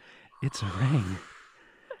yourself, "It's a ring."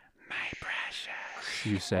 My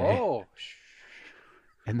you say. Oh.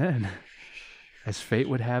 And then, as fate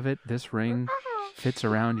would have it, this ring fits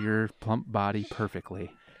around your plump body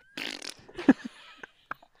perfectly.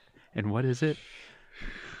 And what is it?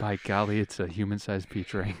 By golly, it's a human-sized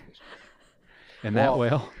peach ring. And that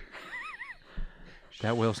whale's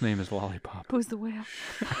name is Lollipop. Who's the whale?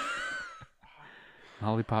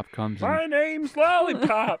 Lollipop comes and name's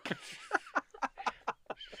Lollipop.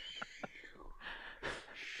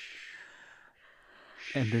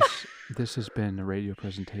 And this has been a radio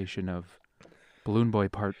presentation of Balloon Boy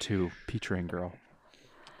Part 2, Peach Ring Girl.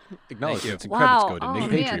 Acknowledgements and Wow. credits go to Oh,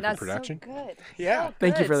 Nick man, Patry for that's production. so good. Yeah, So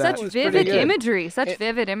thank you good. for that. Such Was pretty vivid good. imagery. Such And-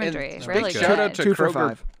 vivid imagery. and Really big good. shout out to 2 for Kroger.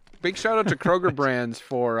 5. Big shout out to Kroger Brands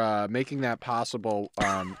for making that possible.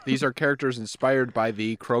 These are characters inspired by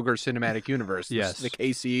the Kroger Cinematic Universe. Yes. The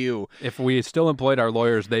KCU. If we still employed our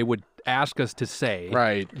lawyers, they would ask us to say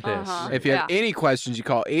Right. this. Uh-huh. If you have Yeah. any questions, you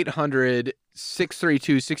call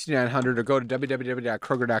 800-632-6900 or go to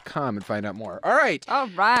www.kroger.com and find out more. All right. All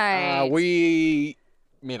right. We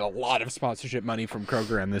made a lot of sponsorship money from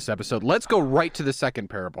Kroger in this episode. Let's go right to the second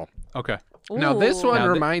parable. Okay. Now, this Ooh. one Now,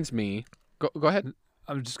 reminds me. Go ahead.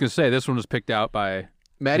 I'm just going to say this one was picked out by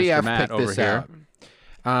Matty Mr. F Matt picked over this here.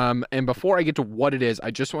 out. And before I get to what it is, I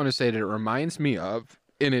just want to say that it reminds me of,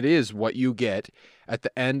 and it is what you get at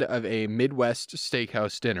the end of a Midwest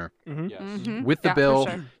steakhouse dinner. Yes. Mhm. With the Yeah, for bill,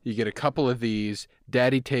 sure. you get a couple of these.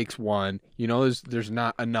 Daddy takes one. You know, there's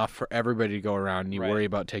not enough for everybody to go around, and you Right. worry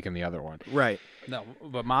about taking the other one. Right. No,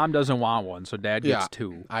 but Mom doesn't want one, so Dad gets Yeah.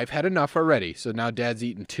 2. I've had enough already, so now Dad's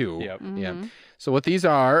eating 2. Yep. Yeah. Mhm. So what these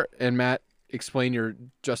are, and Matt, explain your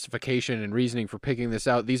justification and reasoning for picking this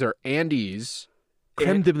out. These are Andes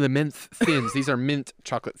creme de la menthe thins. These are mint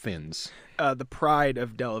chocolate thins. The pride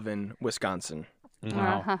of Delavan, Wisconsin.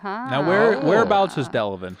 Wow. Uh-huh. Now, Oh. whereabouts is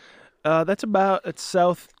Delavan? It's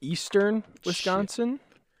southeastern Wisconsin,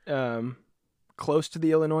 close to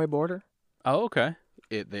the Illinois border. Oh, okay.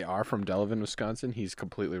 They are from Delavan, Wisconsin. He's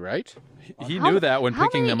completely right. He knew that when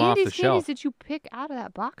picking them off the Andes shelf. candies did you pick out of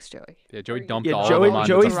that box, Joey? Yeah, Joey dumped Yeah, all Joey- of them on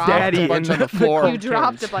Joey's the daddy a bunch in on the floor. You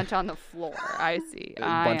dropped a bunch on the floor. I see. A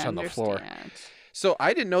bunch I on the floor. understand. So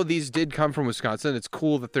I didn't know these did come from Wisconsin. It's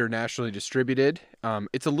cool that they're nationally distributed.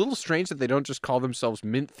 It's a little strange that they don't just call themselves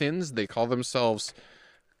mint thins. They call themselves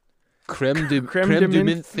creme de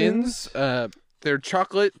mint thins. They're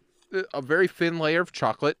chocolate, a very thin layer of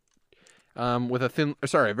chocolate, with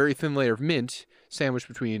a very thin layer of mint sandwiched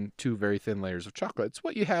between 2 very thin layers of chocolate. It's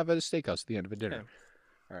what you have at a steakhouse at the end of a dinner.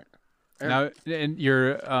 All right. Now, and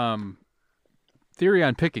your theory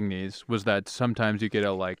on picking these was that sometimes you get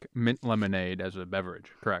a mint lemonade as a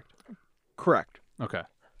beverage, correct? Correct. Okay.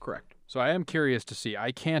 Correct. So I am curious to see.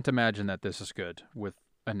 I can't imagine that this is good with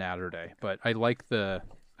a Natter Day, but I like the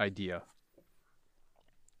idea.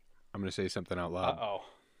 I'm going to say something out loud. Uh-oh.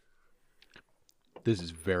 This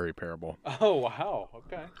is very parable. Oh, wow.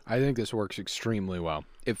 Okay. I think this works extremely well.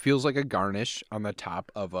 It feels like a garnish on the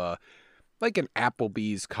top of an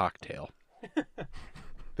Applebee's cocktail.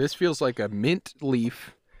 This feels like a mint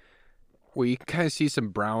leaf where you kind of see some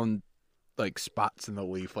brown spots in the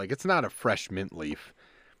leaf. It's not a fresh mint leaf.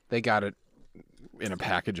 They got it in a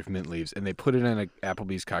package of mint leaves and they put it in an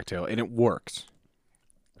Applebee's cocktail and it works.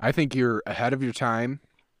 I think you're ahead of your time.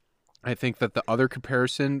 I think that the other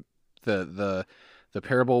comparison, the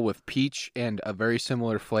parable with peach and a very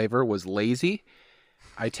similar flavor was lazy.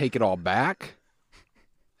 I take it all back.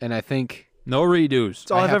 And I think... No redos.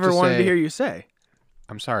 That's all I I've have ever to wanted to say- hear you say.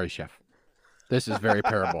 I'm sorry, Chef. This is very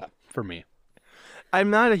parable for me. I'm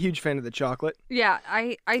not a huge fan of the chocolate. Yeah,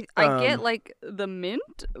 I get the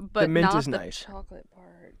mint, but mint not is the nice. chocolate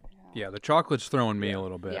part. Yeah, the chocolate's throwing me a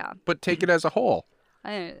little bit. Yeah. But take it as a whole.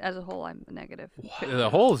 As a whole, I'm negative. The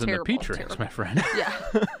hole's in the Terrible, peach rings, terrible. my friend.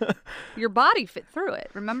 Yeah. Your body fit through it.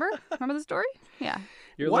 Remember the story? Yeah.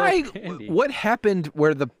 Your Why? little candy. What happened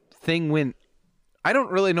where the thing went? I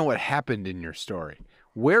don't really know what happened in your story.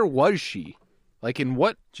 Where was she? In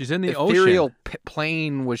what She's in the ethereal ocean.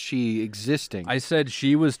 plane was she existing? I said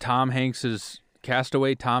she was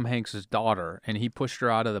castaway Tom Hanks's daughter, and he pushed her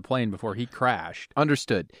out of the plane before he crashed.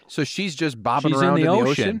 Understood. So she's just bobbing She's in around the in the ocean.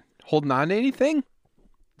 ocean, holding on to anything?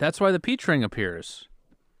 That's why the peach ring appears.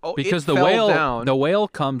 Oh, Because it the fell down. whale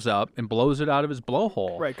comes up and blows it out of his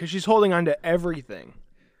blowhole. Right, because she's holding on to everything.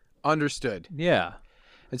 Understood. Yeah.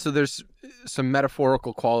 And so there's some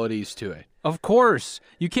metaphorical qualities to it. Of course.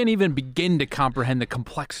 You can't even begin to comprehend the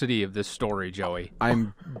complexity of this story, Joey.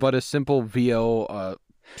 I'm but a simple VO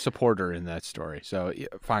supporter in that story. So, yeah,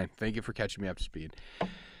 fine. Thank you for catching me up to speed.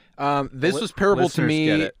 This was parable to listeners me.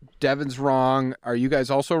 get it. Devin's wrong. Are you guys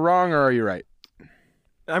also wrong or are you right?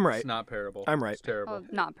 I'm right. It's not parable. I'm right. It's terrible. Oh,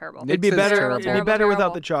 not parable. It'd be Nick says better. terrible. It'd be better without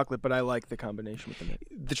Terrible. the chocolate, but I like the combination with the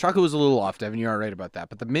mint. The chocolate was a little off, Devin. You are right about that.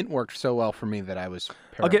 But the mint worked so well for me that I was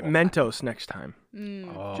I'll get parable. Mentos next time.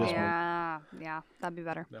 Oh. Just yeah, that'd be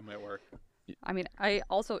better. That might work. I mean, I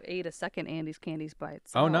also ate a second Andy's Candies by Oh,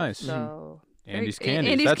 itself. nice. So Andy's very-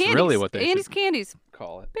 Candies. Andy's That's Candies. really what they Andy's should Candies.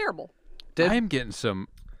 call it. Parable. I'm getting some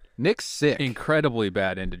Nick's sick. incredibly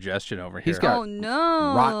bad indigestion over here. He's got Oh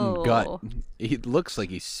no. rotten gut. He looks like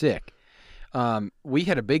he's sick. We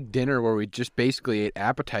had a big dinner where we just basically ate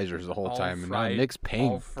appetizers the whole All time, and now fried- Nick's paying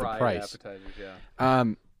all the fried price. appetizers, yeah.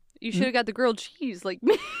 You should have got the grilled cheese, like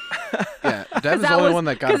me. Yeah, Devin's the only one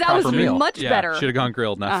that got a that proper was meal. much Yeah, better. should have gone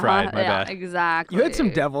grilled, not Uh-huh, fried. My yeah, bad. exactly. You had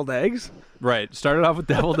some deviled eggs. Right. Started off with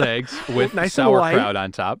deviled eggs with Nice and white. sauerkraut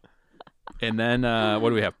on top. And then, what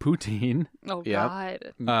do we have? Poutine, Oh Yeah.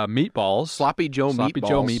 God. meatballs, Sloppy Joe Sloppy meatballs.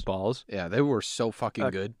 Joe meatballs, Yeah, they were so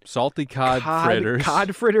fucking good. salty cod, fritters,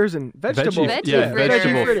 cod fritters, and vegetable. Veggie- Veggie yeah, fritters.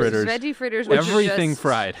 vegetable fritters. Veggie fritters. Which is everything just,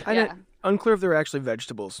 fried. I Yeah. didn't- unclear if they were actually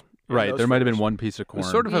vegetables. in Right. those There might have been fritters. one piece of It corn. was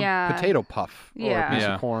sort of a Yeah. potato puff or a Yeah. piece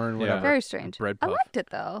Yeah. of corn, Yeah. whatever. Very strange. bread I puff. liked it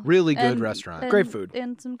though. Really good And- restaurant. and- Great food.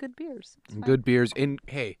 and some good beers. It's fine. Good beers. And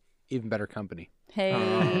hey, even better company.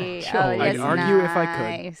 Hey, Joey. oh, I'd that's argue if I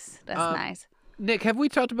could. nice. That's nice. Nick, have we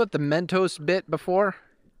talked about the Mentos bit before?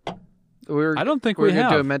 I don't think we're we gonna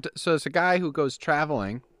do a have. Mentos. So it's a guy who goes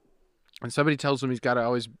traveling, and somebody tells him he's got to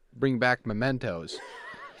always bring back mementos,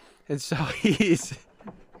 and so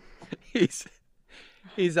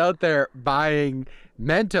he's out there buying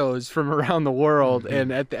Mentos from around the world,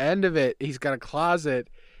 and at the end of it, he's got a closet,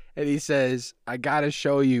 and he says, "I gotta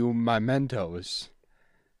show you my Mentos."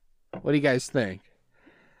 What do you guys think?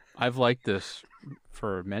 I've liked this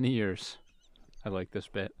for many years. I like this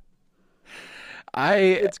bit.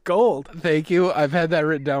 It's gold. Thank you. I've had that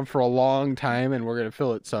written down for a long time, and we're gonna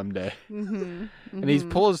fill it someday. Mm-hmm. And he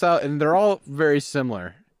pulls out, and they're all very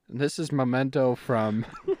similar. This is Memento from,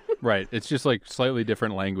 Right. It's just like slightly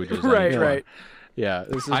different languages. on Right, each one. right. yeah.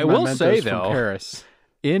 This is I will Mementos say, from though, Paris.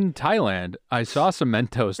 In Thailand, I saw some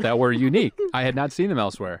Mentos that were unique. I had not seen them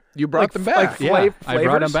elsewhere. You brought Like them f- back. like Yeah, I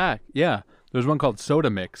brought them flavors? back. Yeah. There's one called Soda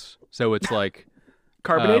Mix. So it's like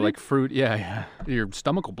Carbonated. like fruit. Yeah. Your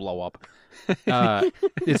stomach will blow up.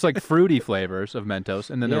 It's like fruity flavors of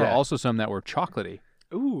Mentos, and then there were Yeah. also some that were chocolatey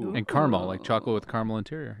Ooh. and caramel, like chocolate with caramel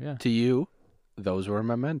interior. Yeah. To you, those were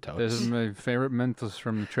Mementos. This is my favorite Mentos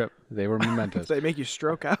from the trip. They were Mementos. They make you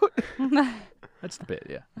stroke out. That's the bit.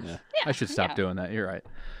 Yeah. I should stop doing that. You're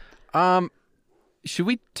right. Should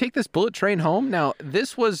we take this bullet train home? Now,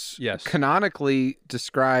 this was Yes. canonically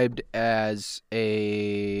described as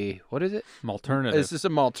a, what is it? Alternative. This is a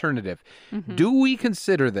malternative. Do we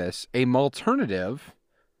consider this a malternative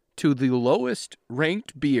to the lowest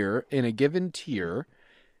ranked beer in a given tier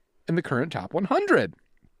in the current top 100?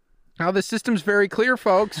 Now, the system's very clear,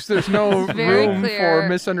 folks. There's no It's very room clear. for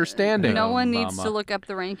misunderstanding. No one needs mama. to look up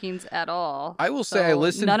the rankings at all. I will say I So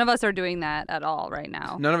listened- None of us are doing that at all right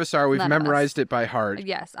now. None of us are. We've None of us. memorized it by heart.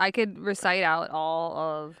 Yes, I could recite out all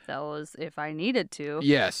of those if I needed to.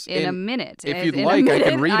 Yes. In a and minute. if And you'd in a like, I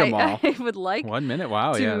can minute, read 'em all. I would like. 1 minute.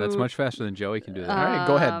 Wow. Yeah. That's to- much faster than Joey can do that. All right,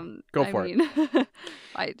 go ahead. Go I for it. mean,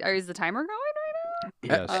 is the timer going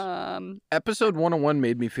Yes. right now? Episode 101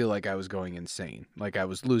 made me feel like I was going insane. Like I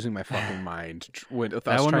was losing my fucking mind with us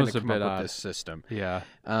That one trying was to a come bit up odd. with this system. Yeah.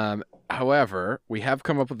 However, we have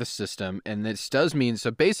come up with a system, and this does mean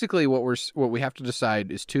so. Basically, what we have to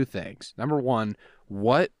decide is two things. Number one,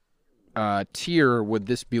 what tier would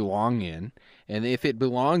this belong in, and if it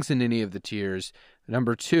belongs in any of the tiers.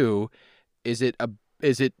 Number two, is it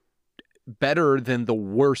better than the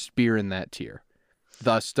worst beer in that tier?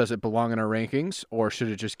 Thus, does it belong in our rankings, or should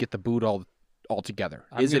it just get the boot altogether?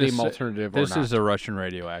 I'm Is it a gonna say- alternative or This not? is a Russian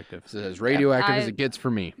radioactive. It's as radioactive as I- it gets for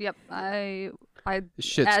me. Yep. I This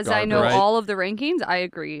shit's as I garbage. know Right. all of the rankings, I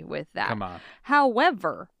agree with that. Come on.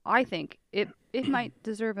 However, I think it might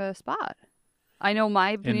deserve a spot. I know my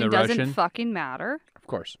opinion doesn't Russian? fucking matter. Of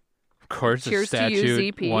course. Of course, the Cheers to you,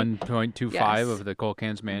 statute ZP. 1.25 Yes. of the Coal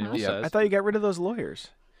Cans Manual Mhm. says I thought you got rid of those lawyers.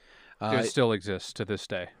 it still exists to this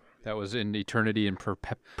day. That was in eternity and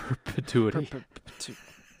perpetuity.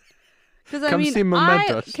 Because I Come mean, see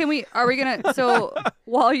Mementos. are we gonna? So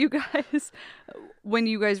while you guys, when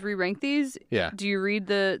you guys re-rank these, Yeah. do you read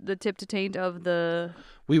the tip to taint of the?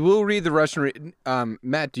 We will read the Russian.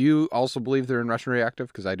 Matt, do you also believe they're in Russian reactive?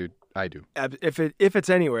 Because I do. If it's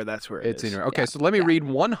anywhere, that's where It's it is. anywhere. Okay, Yeah. so let me Yeah. read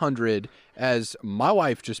 100 as my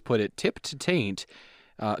wife just put it. Tip to taint.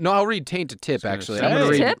 No, I'll read taint to tip. gonna Actually, say- I'm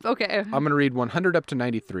gonna read. Tip? Okay. I'm gonna read 100 up to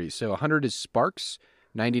 93. So 100 is Sparks.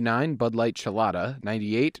 99, Bud Light Chelada.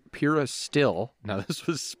 98, Pura Still. Now, this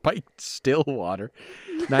was spiked still water.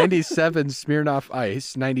 97, Smirnoff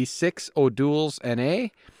Ice. 96, O'Doul's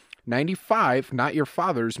N.A. 95, Not Your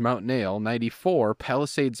Father's Mountain Ale. 94,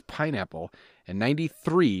 Palisades Pineapple. And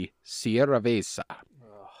 93, Sierra Vesa.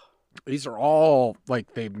 These are all,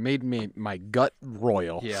 like, they made me my gut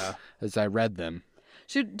roil as I read them.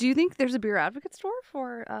 Do you think there's a Beer Advocate store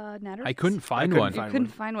for Natter's? I couldn't find couldn't one. You find couldn't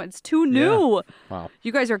find one. It's too new. Wow.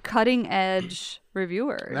 You guys are cutting edge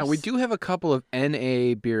reviewers. Now, we do have a couple of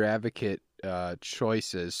NA Beer Advocate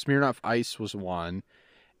choices. Smirnoff Ice was one,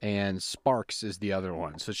 and Sparks is the other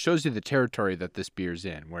one. So it shows you the territory that this beer's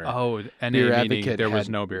in. Where Oh, and Beer meaning Advocate there was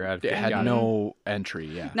had- no Beer Advocate. it had Got it. no entry,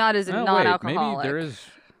 yeah. Not as in Oh, wait, non-alcoholic. maybe there is.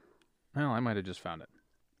 Well, I might have just found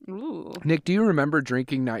it. Ooh. Nick, do you remember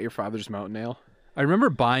drinking Not Your Father's Mountain Ale? I remember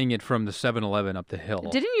buying it from the 7-Eleven up the hill.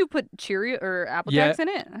 Didn't you put Cheerio or Apple Yeah. Jacks in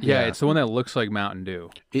it? Yeah, Yeah. it's the one that looks like Mountain Dew.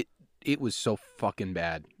 It was so fucking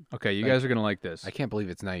bad. Okay, you Like, guys are gonna like this. I can't believe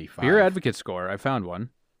it's 95. Beer Advocate score. I found one.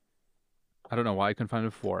 I don't know why I couldn't find it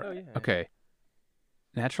before. Oh, yeah. Okay.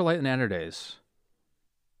 Natural Light Natter Days.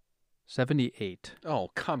 78 Oh,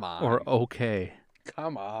 come on. or okay.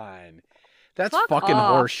 Come on. That's Fuck fucking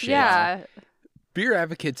off. horse shit. Yeah. Beer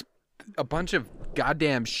Advocate's a bunch of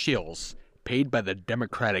goddamn shills paid by the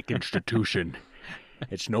Democratic institution.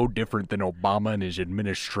 It's no different than Obama and his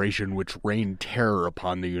administration, which rained terror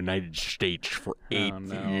upon the United States for 8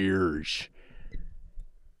 no. years.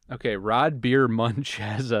 Okay, Rod Beer Munch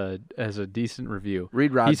has a decent review.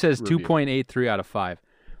 Read Rod's He says review. 2.83 out of 5.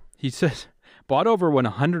 He says bought over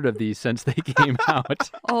 100 of these since they came out.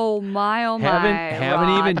 Oh my, oh my. haven't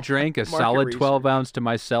even Rod. drank a Market solid research. 12 ounce to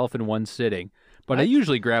myself in one sitting. But I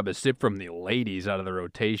usually grab a sip from the ladies out of the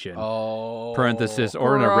rotation. Oh. Parenthesis,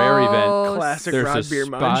 or in a rare event, Gross. Classic there's Rod a Beer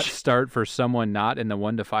spot Munch. start for someone not in the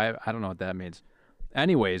 1 to 5. I don't know what that means.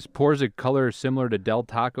 Anyways, pours a color similar to Del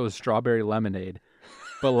Taco's strawberry lemonade,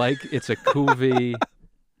 but like it's a cuvee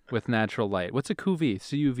with natural light. What's a cuvee?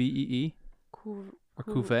 C-U-V-E-E? Or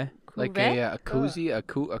cuvee? Like Cuvée? a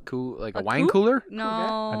koozie, like a A wine cou- cooler? No.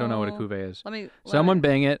 I don't know what a cuvee is. Let me. Someone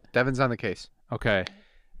bang it. Devin's on the case. Okay.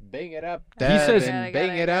 Bang it up. He says-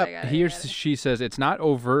 bang it up. She says it's not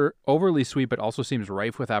overly sweet, but also seems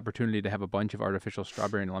rife with opportunity to have a bunch of artificial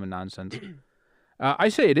strawberry and lemon nonsense. I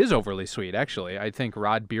say it is overly sweet, actually. I think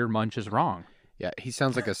Rod Beer Munch is wrong. Yeah, he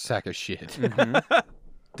sounds like a sack of shit. Mm-hmm.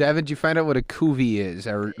 Devin, did you find out what a cuvee is?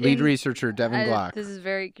 Our lead In- researcher, Devin Glock. This is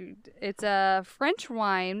very cute. It's a French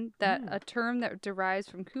wine a term that derives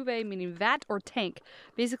from cuvée, meaning vat or tank.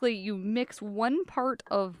 Basically, you mix one part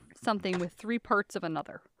of something with 3 parts of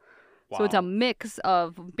another. So it's a mix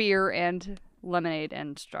of beer and lemonade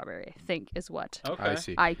and strawberry, I think, is what Okay. I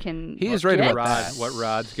see. I can He is right get. about that. What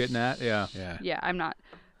Rod's getting at? Yeah. Yeah. Yeah, I'm not.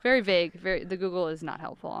 Very vague. The Google is not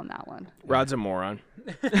helpful on that one. Rod's a moron.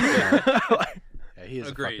 Yeah, he is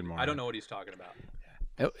a fucking moron. know what he's talking about.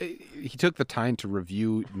 He took the time to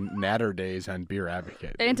review Natter Days on Beer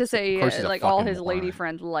Advocate. And to say, Of course he's a like, all fucking his lady moron.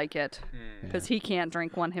 friends like it. Because he can't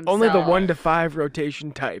drink one himself. Only the 1 to 5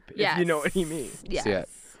 rotation type, Yes. if you know what he means. Yes. Yeah.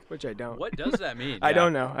 Which I don't. What does that mean? I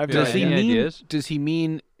don't know. I've Does no Does he he idea. Any mean? ideas? Does he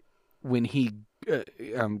mean when he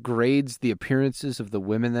grades the appearances of the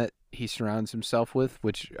women that he surrounds himself with,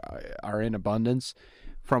 which are in abundance,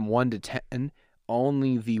 from 1 to 10?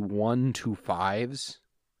 Only the 1 to 5s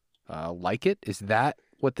like it. Is that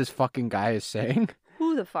what this fucking guy is saying?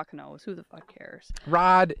 Who the fuck knows? Who the fuck cares?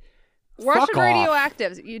 Rod. Russian fuck off.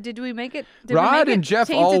 radioactives. Did we make it? Did we Rod make and it Jeff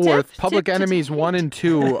taint to Allworth, tip? Public Tip to Enemies taint? 1 and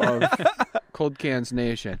 2 of Cold Cans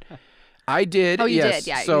Nation. I did. Oh, you yes. did.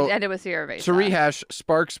 Yeah. So you ended with Sierra Vesa. to rehash: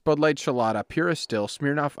 Sparks, Bud Light Chelada, Pura Still,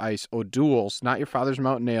 Smirnoff Ice, O'Doul's, Not Your Father's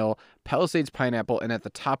Mountain Ale, Palisades Pineapple, and at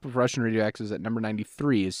the top of Russian radioactives at number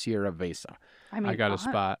 93 is Sierra Vesa. I mean, I got a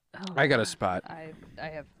spot. Oh, I got a God. spot. I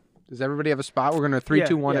have. Does everybody have a spot? We're gonna 3,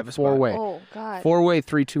 2, 1 yeah, at have a spot. 4-way. Oh God. 4-way,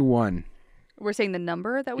 3, 2, 1. We're saying the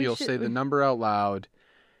number that we You'll should. say the number out loud.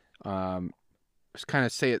 Just kind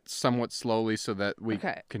of say it somewhat slowly so that we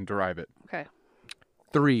Okay. can derive it. Okay.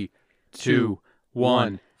 3, 2,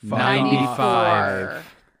 1. 95.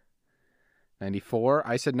 94.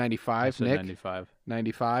 I said 95. I said Nick. 95.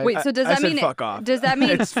 95. Wait. So does I that said mean? fuck off. Does that mean?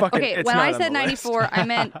 It's fucking- okay. it's When not I on said the list. 94, I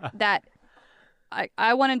meant that.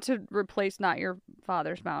 I wanted to replace Not Your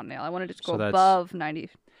Father's Mountain Ale. I wanted to just So go that's- above 90.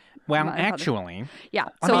 Well, My father. actually, Yeah.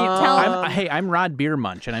 So tell. I'm Rod Beer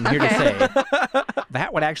Munch, and I'm here to say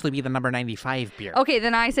that would actually be the number 95 beer. Okay,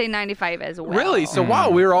 then I say 95 as well. Really? So wow,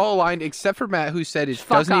 we were all aligned except for Matt, who said it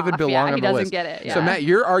Fuck doesn't even off. belong Yeah, on he the doesn't list. get it. So yeah. Matt,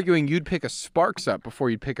 you're arguing you'd pick a Sparks up before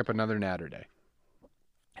you'd pick up another Natter Day.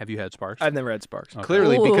 Have you had Sparks? I've never had Sparks. Okay.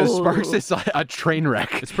 Clearly, because Ooh. Sparks is a train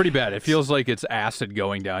wreck. It's pretty bad. It feels like it's acid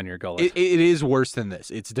going down your gullet. It is worse than this.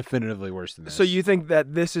 It's definitively worse than this. So you think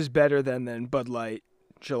that this is better than Bud Light,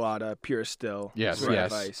 Gelada, Pure Still, Yes, Smirnoff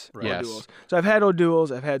yes, Ice, yes. O'Doul's? So I've had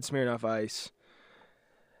O'Doul's, I've had Smirnoff Ice.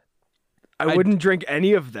 I I- wouldn't drink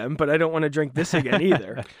any of them, but I don't want to drink this again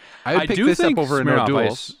either. I would pick do this think up over an Smirnoff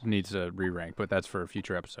O'Doul's. Ice needs a re-rank, but that's for a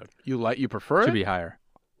future episode. You prefer Should it? be higher.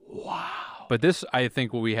 Wow. But this, I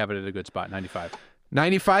think, we have it at a good spot, 95.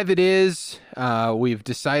 95 it is. We've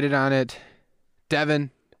decided on it.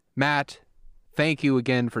 Devin, Matt, thank you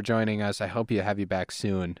again for joining us. I hope you have you back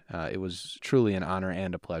soon. It was truly an honor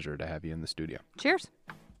and a pleasure to have you in the studio. Cheers.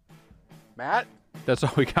 Matt? That's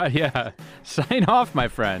all we got. Yeah. Sign off, my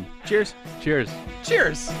friend. Cheers. Cheers.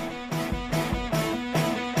 Cheers.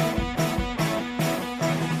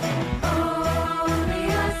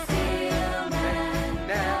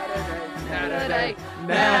 Nataday,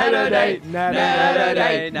 Nataday,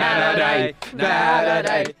 Nataday, Nataday,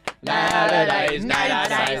 Nataday, Nataday,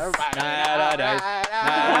 Nataday, Nataday.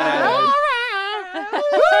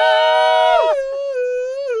 Woo!